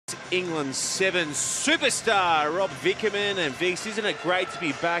England Sevens superstar Rob Vickerman. And Vics, isn't it great to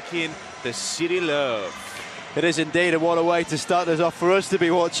be back in the City Love? It is indeed, and what a way to start us off for us to be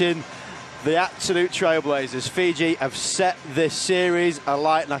watching the absolute trailblazers. Fiji have set this series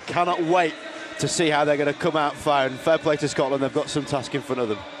alight, and I cannot wait to see how they're going to come out firing. Fair play to Scotland, they've got some task in front of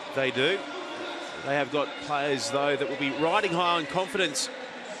them. They do. They have got players, though, that will be riding high on confidence.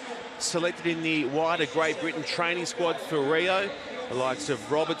 Selected in the wider Great Britain training squad for Rio. The likes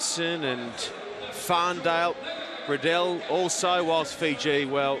of Robertson and Farndale, Riddell also, whilst Fiji,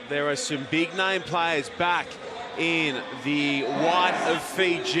 well, there are some big-name players back in the white of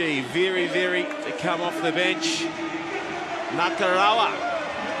Fiji. Very to come off the bench. Nakarawa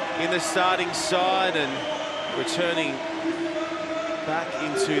in the starting side, and returning back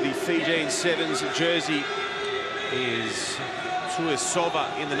into the Fijian Sevens jersey is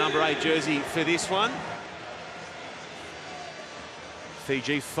Tuisova in the number 8 jersey for this one.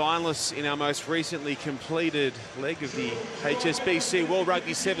 Fiji finalists in our most recently completed leg of the HSBC World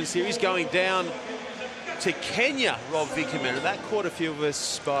Rugby 7 Series, going down to Kenya, Rob Vickerman, and that caught a few of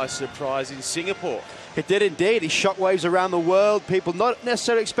us by surprise in Singapore. It did indeed. He shockwaves around the world. People not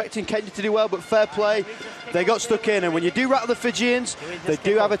necessarily expecting Kenya to do well, but fair play. They got stuck in, and when you do rattle the Fijians, they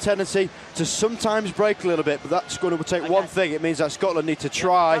do have a tendency to sometimes break a little bit, but that's going to take one thing. It means that Scotland need to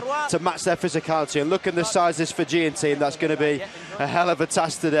try to match their physicality, and look at the size of this Fijian team. That's going to be a hell of a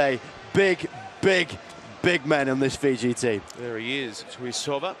task today. Big men on this Fiji team. There he is,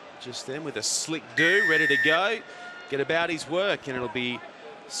 Tuisova, just then with a slick do, ready to go, get about his work, and it'll be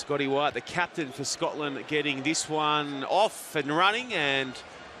Scotty White, the captain for Scotland, getting this one off and running, and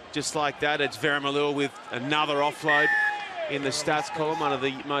just like that, it's Veramalua with another offload in the stats column, one of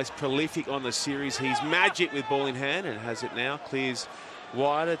the most prolific on the series. He's magic with ball in hand and has it now. Clears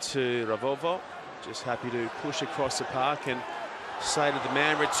wider to Ravovo. Just happy to push across the park and say to the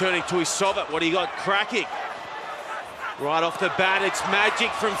man returning to his Tuisova, what do you got cracking? Right off the bat, it's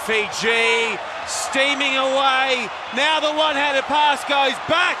magic from Fiji, steaming away. Now the one-handed pass goes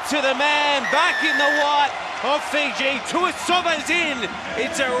back to the man, back in the white of Fiji. Tuisova's in.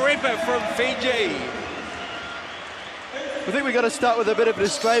 It's a ripper from Fiji. I think we've got to start with a bit of a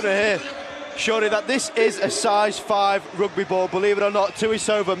disclaimer here, Shorty, that this is a size 5 rugby ball. Believe it or not,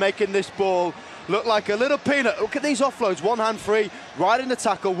 Tuisova making this ball look like a little peanut. Look at these offloads, one hand free, right in the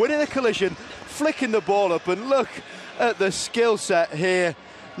tackle, winning the collision, flicking the ball up, and look at the skill set here.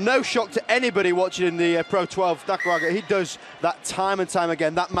 No shock to anybody watching in the Pro 12. Nakaraga, he does that time and time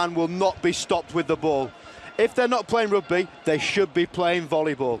again. That man will not be stopped with the ball. If they're not playing rugby, they should be playing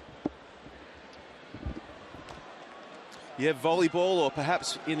volleyball. Yeah, volleyball, or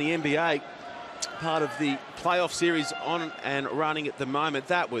perhaps in the NBA, part of the playoff series on and running at the moment.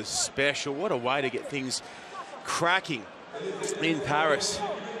 That was special. What a way to get things cracking in Paris.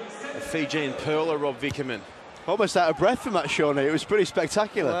 A Fijian pearler, Rob Vickerman. Almost out of breath from that, Shawnee. It was pretty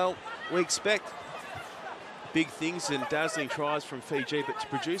spectacular. Well, we expect big things and dazzling tries from Fiji, but to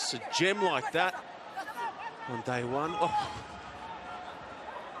produce a gem like that on day one. Oh.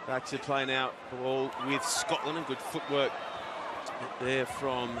 Back to play now, ball with Scotland, and good footwork there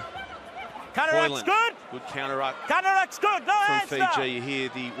from Counteratt's good. Good counteract. Counteratt's good. No from answer. Fiji. You hear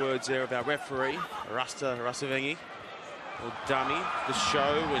the words there of our referee, Rasta Rasavengi. Or dummy, the show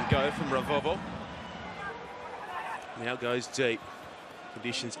and go from Ravovo. Now goes deep.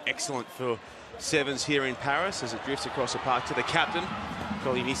 Conditions excellent for Sevens here in Paris as it drifts across the park to the captain,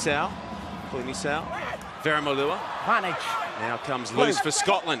 Kolimissau. Veramalua. Manage. Now comes loose for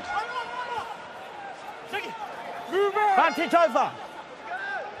Scotland. Vantage over.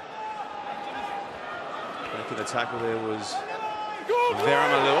 Making the tackle there was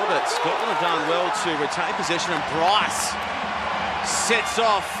Veramalua, but Scotland have done well to retain possession, and Bryce sets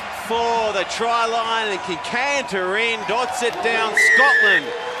off for the try line and can canter in, dots it down. Scotland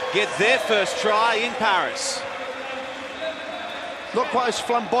gets their first try in Paris. Not quite as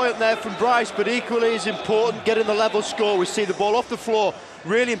flamboyant there from Bryce, but equally as important, getting the level score. We see the ball off the floor,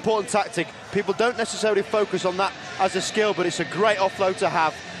 really important tactic. People don't necessarily focus on that as a skill, but it's a great offload to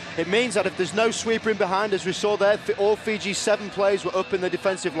have. It means that if there's no sweeper in behind, as we saw there, all Fiji's 7 players were up in the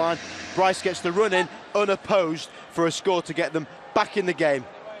defensive line. Bryce gets the run in unopposed for a score to get them back in the game.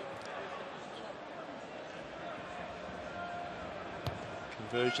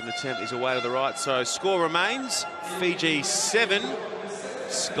 Conversion attempt is away to the right, so score remains Fiji 7,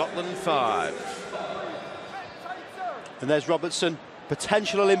 Scotland 5. And there's Robertson,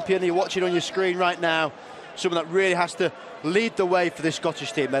 potential Olympian. You're watching on your screen right now. Someone that really has to lead the way for this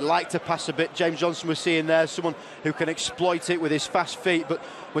Scottish team. They like to pass a bit. James Johnson was seeing there, someone who can exploit it with his fast feet. But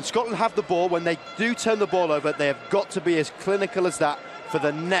when Scotland have the ball, when they do turn the ball over, they have got to be as clinical as that for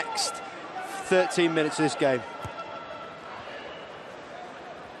the next 13 minutes of this game.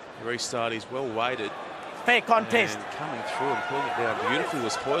 The restart is well weighted. Fair contest. And coming through and pulling it down beautifully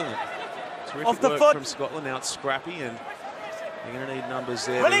was Hoyland. Terrific Off the work foot from Scotland. Now it's Scrappy, and they're going to need numbers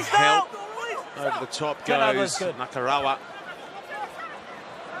there Release to help. now. Over the top Turnover's goes good. Nakarawa.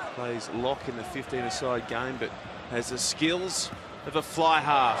 Plays lock in the 15-a-side game, but has the skills of a fly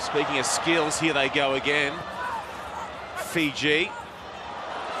half. Speaking of skills, here they go again. Fiji.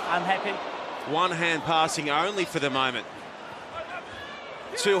 I'm happy. One hand passing only for the moment.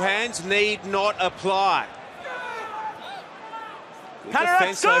 Two hands need not apply. Good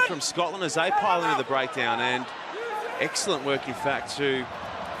defence though from Scotland as they pile into the breakdown, and excellent work in fact to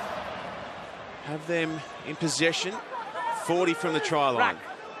have them in possession. 40 from the try line.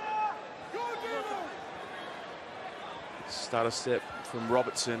 Starter step from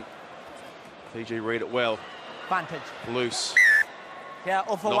Robertson. Fiji read it well. Advantage. Loose. Yeah,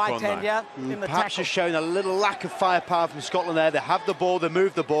 off a Knock right on, hand, though. yeah. In the Perhaps tackle. just showing a little lack of firepower from Scotland there. They have the ball, they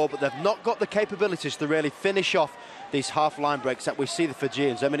move the ball, but they've not got the capabilities to really finish off these half-line breaks that we see the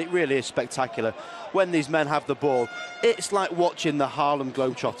Fijians. I mean, it really is spectacular when these men have the ball. It's like watching the Harlem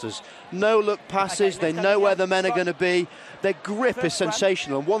Globetrotters. No-look passes, they know where the men are going to be. Their grip is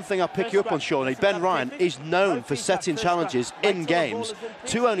sensational. And one thing I'll pick you up on, Shawnee, Ben Ryan is known for setting challenges in games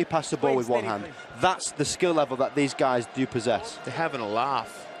to only pass the ball with one hand. That's the skill level that these guys do possess. They're having a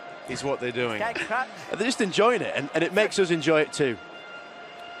laugh, is what they're doing. Okay, cut. And they're just enjoying it, and it makes us enjoy it too.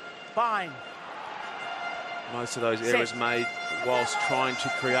 Fine. Most of those errors made whilst trying to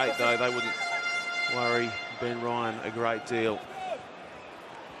create, though, they wouldn't worry Ben Ryan a great deal.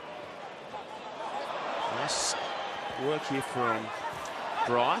 Nice work here from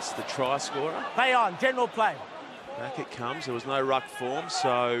Bryce, the try scorer. Play on, general play. Back it comes. There was no ruck form,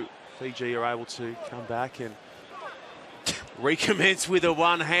 so Fiji are able to come back and recommence with a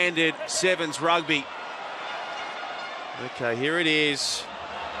one-handed sevens rugby. Okay, here it is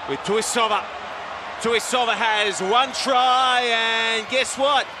with Tuisova. Tuisova has one try, and guess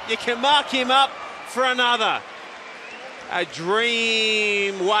what? You can mark him up for another. A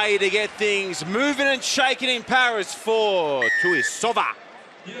dream way to get things moving and shaking in Paris for Tuisova.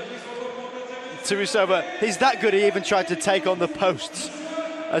 Tuisova, he's that good he even tried to take on the posts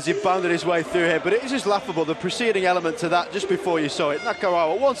as he bounded his way through here, but it is just laughable, the preceding element to that just before you saw it.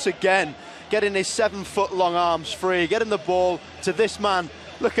 Nakarawa once again getting his 7-foot-long arms free, getting the ball to this man.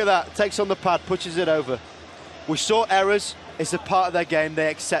 Look at that, takes on the pad, pushes it over. We saw errors, it's a part of their game, they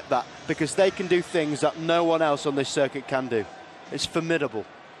accept that because they can do things that no one else on this circuit can do. It's formidable.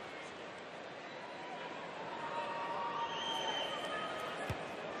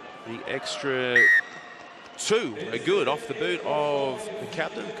 The extra two are good off the boot of the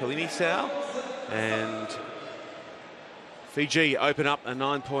captain, Kalinisau, and Fiji open up a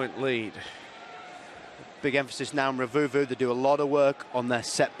 9-point lead. Big emphasis now on Ravuvu. They do a lot of work on their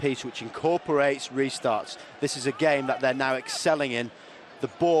set piece, which incorporates restarts. This is a game that they're now excelling in. The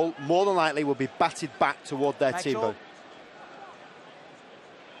ball, more than likely, will be batted back toward their team. Sure.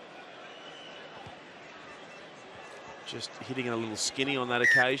 Just hitting a little skinny on that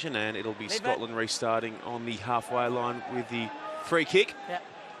occasion, and it'll be Scotland restarting on the halfway line with the free kick. Yep.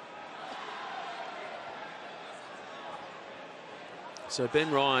 So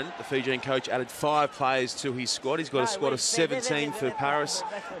Ben Ryan, the Fijian coach, added 5 players to his squad. He's got a squad of 17 for Paris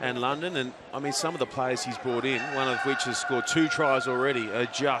and London. And, I mean, some of the players he's brought in, one of which has scored 2 tries already, are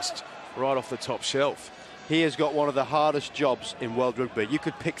just right off the top shelf. He has got one of the hardest jobs in world rugby. You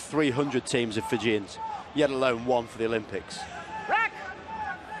could pick 300 teams of Fijians, yet alone one for the Olympics.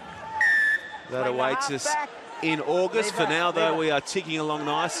 That awaits us in August. For now, though, we are ticking along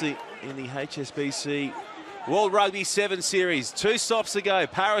nicely in the HSBC World Rugby 7 Series. 2 stops to go,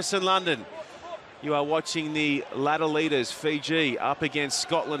 Paris and London. You are watching the ladder leaders, Fiji, up against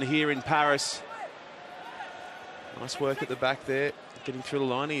Scotland here in Paris. Nice work at the back there, getting through the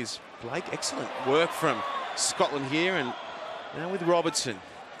line is Blake. Excellent work from Scotland here, and now with Robertson.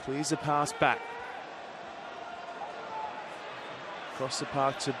 Clears the pass back. Across the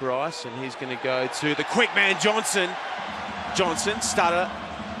park to Bryce, and he's going to go to the quick man, Johnson. Johnson, stutter,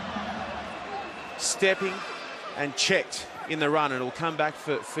 stepping and checked in the run, and it'll come back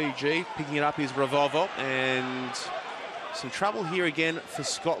for Fiji. Picking it up is Revolvo, and some trouble here again for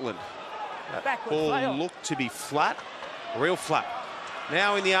Scotland. That ball looked to be flat, real flat.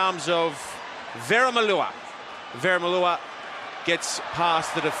 Now in the arms of Veramalua. Veramalua gets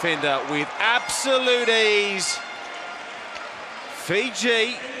past the defender with absolute ease.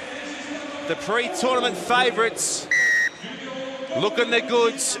 Fiji, the pre-tournament favourites, looking the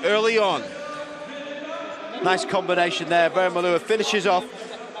goods early on. Nice combination there. Malua finishes off.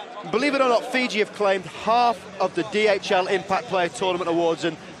 Believe it or not, Fiji have claimed half of the DHL Impact Player Tournament awards,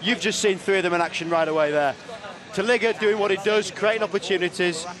 and you've just seen 3 of them in action right away there. Taliga doing what he does, creating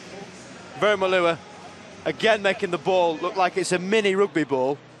opportunities. Malua again making the ball look like it's a mini rugby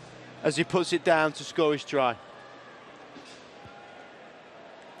ball as he puts it down to score his try.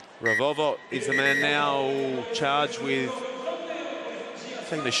 Ravovo is the man now charged with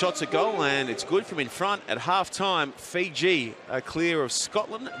taking the shots at goal, and it's good from in front. At half-time, Fiji are clear of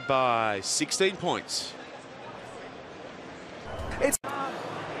Scotland by 16 points.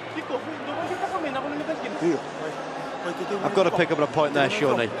 I've got to pick up on a point there,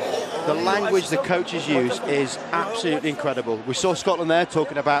 Shawnee. The language the coaches use is absolutely incredible. We saw Scotland there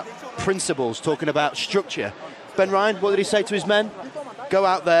talking about principles, talking about structure. Ben Ryan, what did he say to his men? Go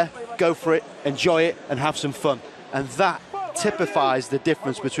out there, go for it, enjoy it, and have some fun. And that typifies the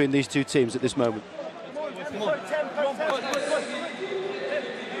difference between these two teams at this moment.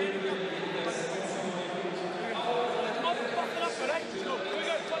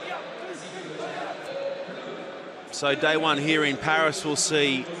 So day one here in Paris, we'll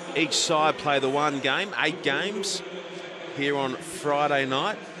see each side play the one game, 8 games here on Friday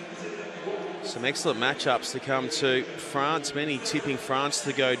night. Some excellent matchups to come to France, many tipping France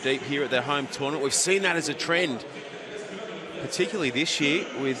to go deep here at their home tournament. We've seen that as a trend, particularly this year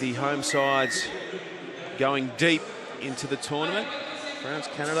with the home sides going deep into the tournament. France,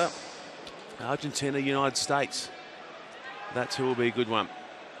 Canada, Argentina, United States. That too will be a good one.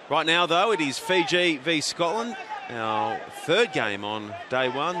 Right now, though, it is Fiji v Scotland. Our third game on day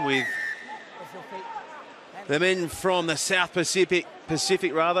one with the men from the South Pacific,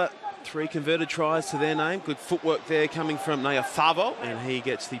 3 converted tries to their name. Good footwork there coming from Favo, and he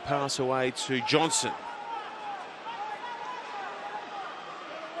gets the pass away to Johnson.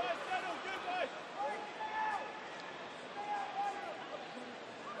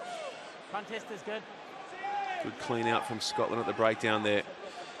 Contest is good. Good clean out from Scotland at the breakdown there.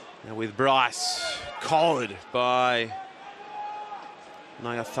 Now with Bryce, collared by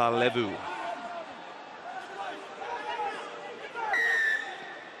Nayafalevu.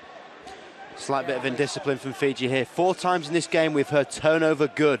 Slight bit of indiscipline from Fiji here. 4 times in this game we've heard turnover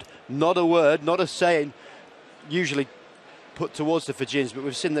good. Not a word, not a saying usually put towards the Fijians, but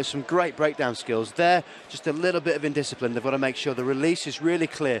we've seen there's some great breakdown skills there. Just a little bit of indiscipline. They've got to make sure the release is really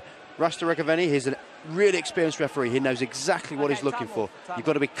clear. Rasta Rekaveni, he's a really experienced referee. He knows exactly what he's looking for. You've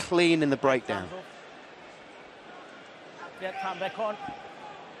got to be clean in the breakdown.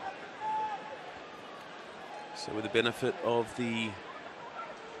 So with the benefit of the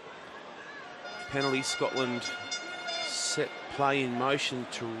penalty, Scotland set play in motion.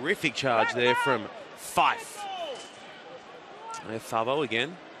 Terrific charge there from Fife. Favo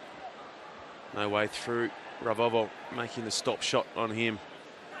again. No way through. Ravovo making the stop shot on him.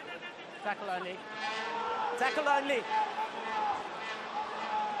 Tackle only. Tackle only.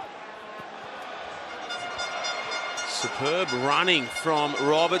 Superb running from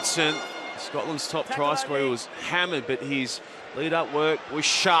Robertson. Scotland's top try scorer was hammered, but his lead-up work was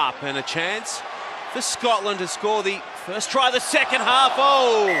sharp, and a chance for Scotland to score the first try of the second half.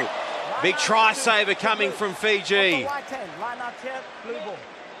 Oh, big try saver coming from Fiji.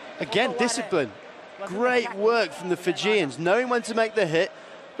 Again, discipline. Great work from the Fijians, knowing when to make the hit.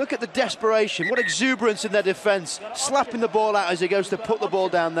 Look at the desperation, what exuberance in their defence, slapping the ball out as he goes to put the ball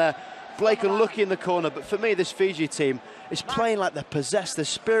down there. Blake unlucky in the corner, but for me, this Fiji team is playing like they're possessed. Their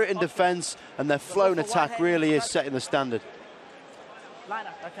spirit in defence and their flow in attack really is setting the standard. Line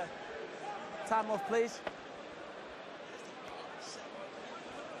up, okay. Time off, please.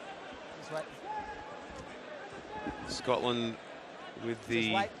 Scotland with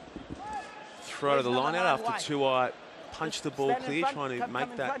the throw to the line out after Tuai punched the ball clear, trying to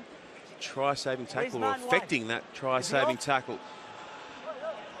make that try-saving tackle, or affecting that try-saving tackle.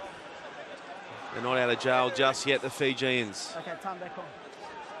 They're not out of jail just yet, the Fijians. Okay, time back on.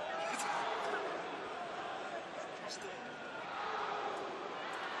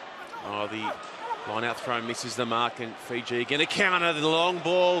 Oh, the line-out throw misses the mark, and Fiji going to counter the long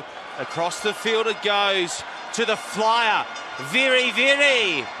ball. Across the field it goes to the flyer. Viri.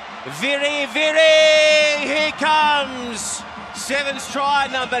 Here comes Sevens try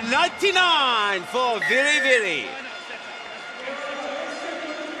number 99 for Viri.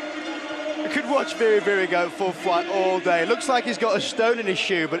 I could watch Viri go full flight all day. Looks like he's got a stone in his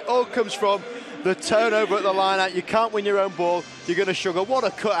shoe, but it all comes from the turnover at the line-out. You can't win your own ball, you're going to struggle. What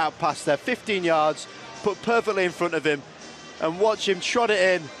a cut-out pass there, 15 yards, put perfectly in front of him, and watch him trot it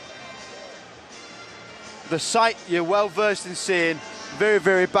in. The sight you're well versed in seeing.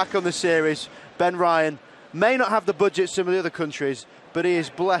 Very back on the series. Ben Ryan may not have the budget some of the other countries, but he is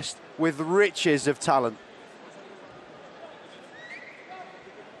blessed with riches of talent.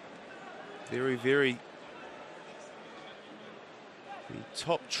 Very, very the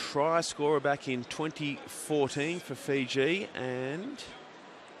top try scorer back in 2014 for Fiji, and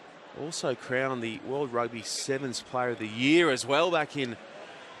also crowned the World Rugby Sevens Player of the Year as well back in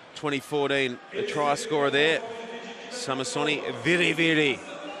 2014. A try scorer there, Samasoni Viriviri.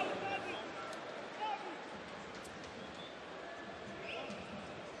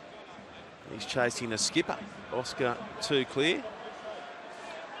 He's chasing a skipper, Oscar too clear.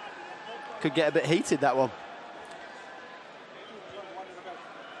 Could get a bit heated, that one.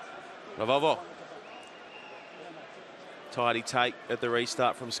 Lavovo. Tidy take at the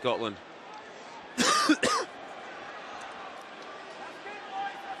restart from Scotland.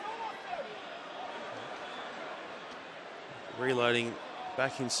 Reloading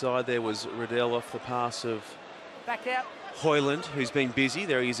back inside there was Riddell off the pass of Back out. Hoyland, who's been busy.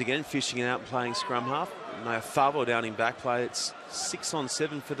 There he is again, fishing it out and playing scrum half. Favo down in back play. It's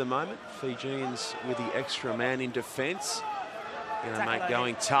 6-on-7 for the moment. Fijians with the extra man in defence. Going to make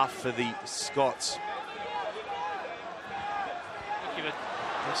going tough for the Scots.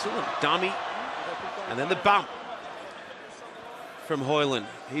 Excellent dummy. And then the bump from Hoyland.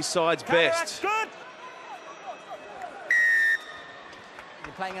 His side's best. Good.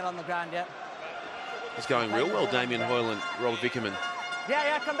 You're playing it on the ground, yeah. He's going real well, Damien Hoyland, Robert Vickerman.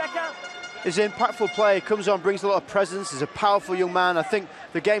 Yeah, come back out. He's an impactful player. He comes on, brings a lot of presence. He's a powerful young man. I think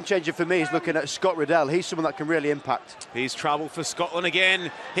the game changer for me is looking at Scott Riddell. He's someone that can really impact. Here's trouble for Scotland again.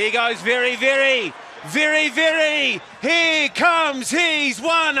 Here goes Very, Very. Very, Very. Here comes his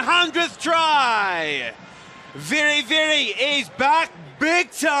 100th try. Very, Very is back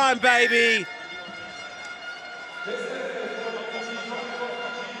big time, baby.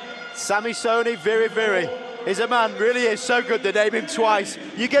 Samasoni Viriviri is a man, really is so good. They name him twice.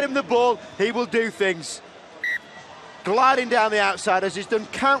 You get him the ball, he will do things. Gliding down the outside, as he's done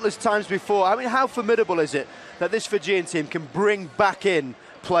countless times before. I mean, how formidable is it that this Fijian team can bring back in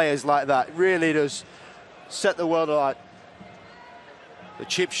players like that? It really does set the world alight. The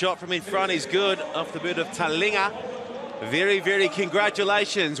chip shot from in front is good off the boot of Talinga. Very, Very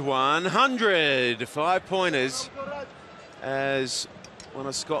congratulations. 100 5-pointers as one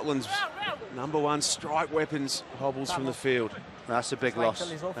of Scotland's #1 strike weapons hobbles from the field. That's a big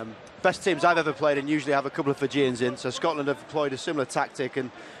loss. Best teams I've ever played in usually have a couple of Fijians in, so Scotland have employed a similar tactic, and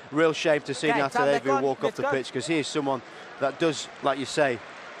real shame to see Natalevu walk off the pitch, because he is someone that does, like you say,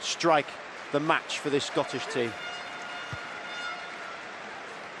 strike the match for this Scottish team.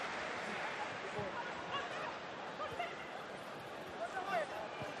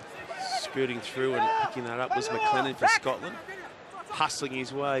 Scooting through and picking that up was McLennan for Scotland, hustling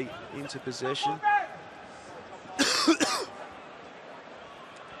his way into possession.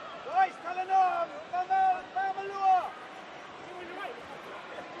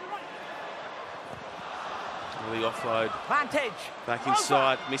 The offload. Vantage. Back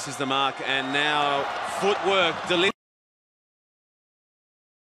inside, misses the mark, and now footwork.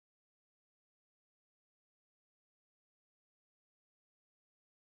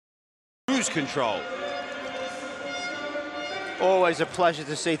 Lose control. Always a pleasure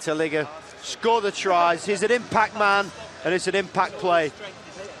to see Talinga score the tries. He's an impact man, and it's an impact play.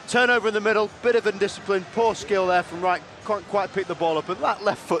 Turnover in the middle, bit of indiscipline, poor skill there from right, can't quite pick the ball up, and that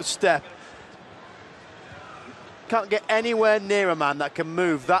left foot step. Can't get anywhere near a man that can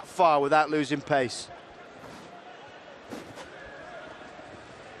move that far without losing pace.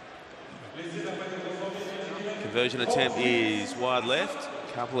 Conversion attempt is wide left.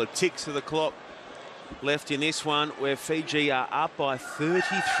 Couple of ticks of the clock left in this one, where Fiji are up by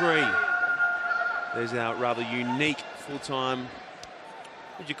 33. There's our rather unique full-time,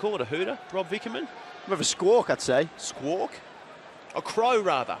 would you call it a hooter, Rob Vickerman? More of a squawk, I'd say. Squawk? A crow,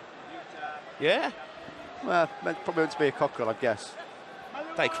 rather. Yeah? Well, probably meant to be a cockerel, I guess.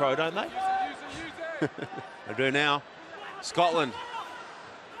 They crow, don't they? They do now. Scotland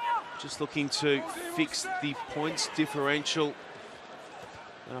just looking to fix the points differential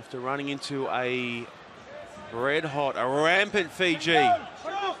after running into a red-hot, a rampant Fiji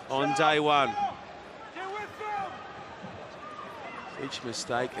on day one. Each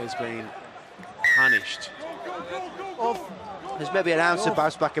mistake has been punished. There's maybe an ounce of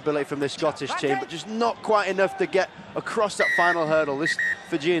bounce-back ability from this Scottish team, but just not quite enough to get across that final hurdle. This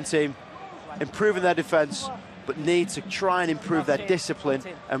Fijian team improving their defence, but need to try and improve their discipline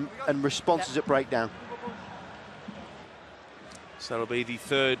and responses at breakdown. So it'll be the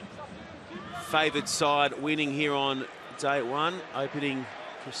third favoured side winning here on day one. Opening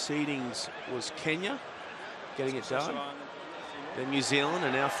proceedings was Kenya. getting it done. Then New Zealand,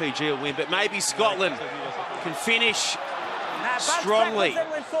 and now Fiji will win. But maybe Scotland can finish strongly.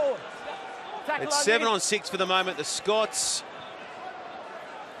 It's 7-on-6 for the moment. The Scots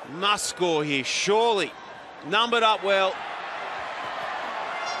must score here, surely. Numbered up well.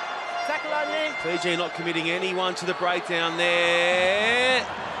 Fiji not committing anyone to the breakdown there.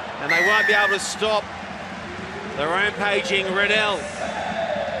 And they won't be able to stop the rampaging Riddell.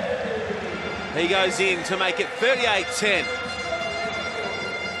 He goes in to make it 38-10.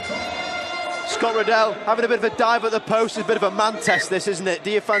 Scott Riddell having a bit of a dive at the post. It's a bit of a man test, this, isn't it?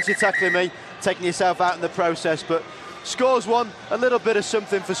 Do you fancy tackling me? Taking yourself out in the process. But scores one, a little bit of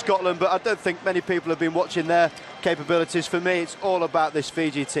something for Scotland, but I don't think many people have been watching their capabilities. For me, it's all about this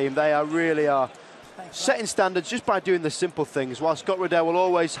Fiji team. They really are setting standards just by doing the simple things. While Scott Riddell will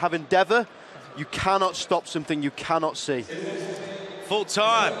always have endeavour, you cannot stop something you cannot see. Full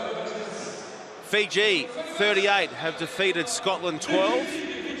time. Fiji 38 have defeated Scotland 12.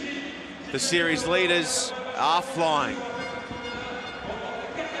 The series leaders are flying.